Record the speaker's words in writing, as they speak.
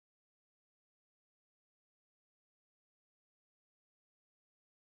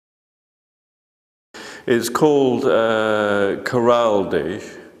It's called Corral Dish,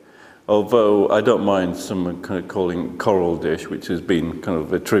 although I don't mind someone kind of calling Corral Dish, which has been kind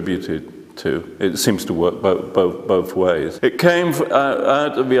of attributed to. It seems to work both ways. It came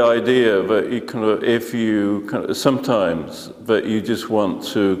out of the idea that you kind of, if you kind of, sometimes that you just want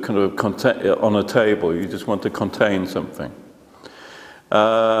to kind of contain on a table, you just want to contain something.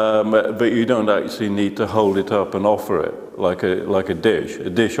 But you don't actually need to hold it up and offer it like a dish. A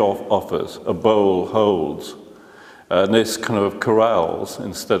dish offers, a bowl holds, and this kind of corrals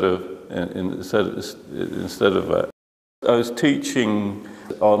instead of that. I was teaching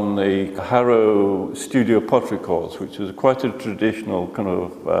on the Harrow Studio Pottery course, which was quite a traditional kind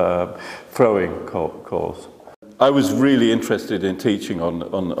of throwing course. I was really interested in teaching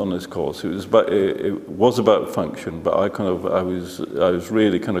on this course. It was about function, but I was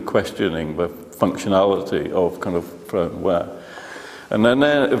really kind of questioning the functionality of kind of thrown ware. And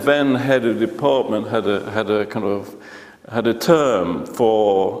then head of department had a term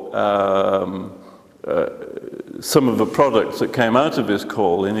for some of the products that came out of his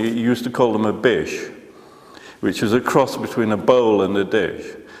call, and he used to call them a bish, which was a cross between a bowl and a dish.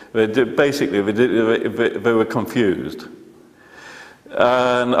 Basically, they were confused.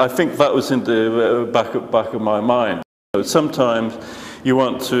 And I think that was in the back of my mind. Sometimes you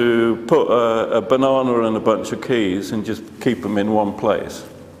want to put a banana and a bunch of keys and just keep them in one place.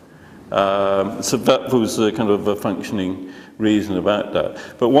 So that was kind of a functioning reason about that.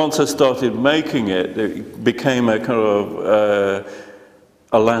 But once I started making it, it became a kind of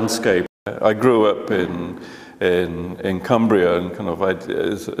a landscape. I grew up in Cumbria, and kind of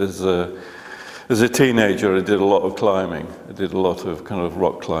as a teenager, I did a lot of climbing. I did a lot of kind of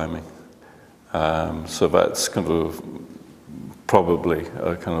rock climbing. So that's kind of probably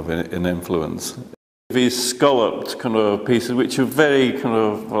kind of an influence. These scalloped kind of pieces, which are very kind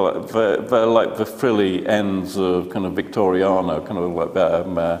of, they're like the frilly ends of kind of Victoriano, kind of like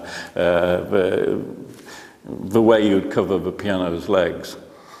the way you'd cover the piano's legs.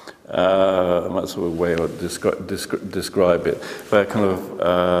 That's the way I would describe it. They're kind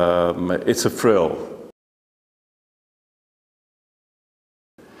of, it's a frill.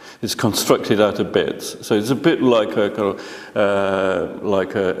 It's constructed out of bits, so it's a bit like a kind of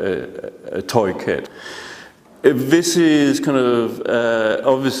like a toy kit. This is kind of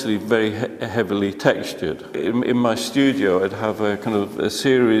obviously very heavily textured. In my studio, I'd have a kind of a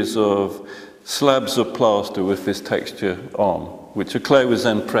series of slabs of plaster with this texture on, which the clay was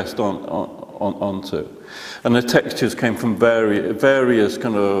then pressed onto. And the textures came from various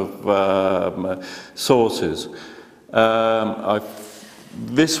kind of sources.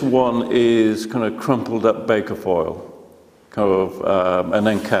 This one is kind of crumpled up baker foil, kind of, and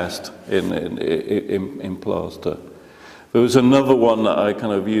then cast in plaster. There was another one that I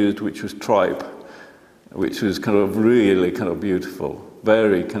kind of used, which was tripe, which was kind of really kind of beautiful,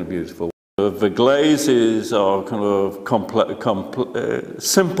 very kind of beautiful. The glazes are kind of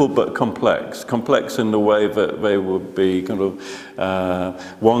simple but complex. Complex in the way that they would be kind of,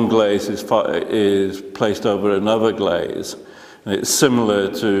 one glaze is placed over another glaze. And it's similar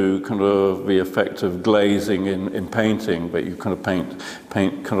to kind of the effect of glazing in painting, but you kind of paint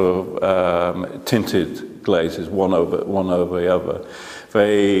kind of tinted glazes one over the other.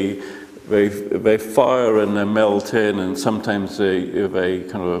 They fire and they melt in, and sometimes they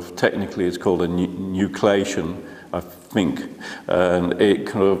kind of, technically it's called a nucleation, I think, and it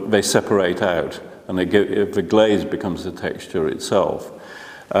kind of, they separate out, and the glaze becomes the texture itself.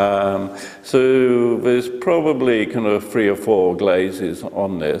 So there's probably kind of 3 or 4 glazes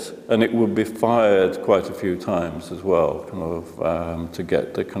on this, and it would be fired quite a few times as well, kind of to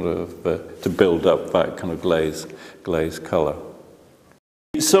get the kind of to build up that kind of glaze color.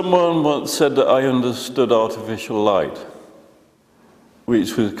 Someone once said that I understood artificial light,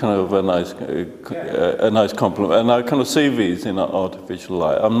 which was kind of a nice compliment, and I kind of see these in artificial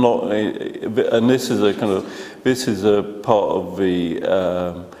light. I'm not, and this is a part of the,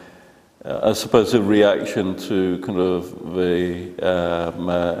 I suppose, a reaction to kind of the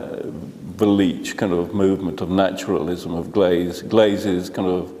Leach kind of movement of naturalism of glaze. Glaze is kind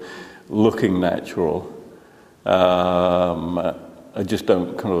of looking natural. I just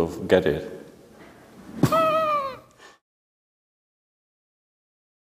don't kind of get it.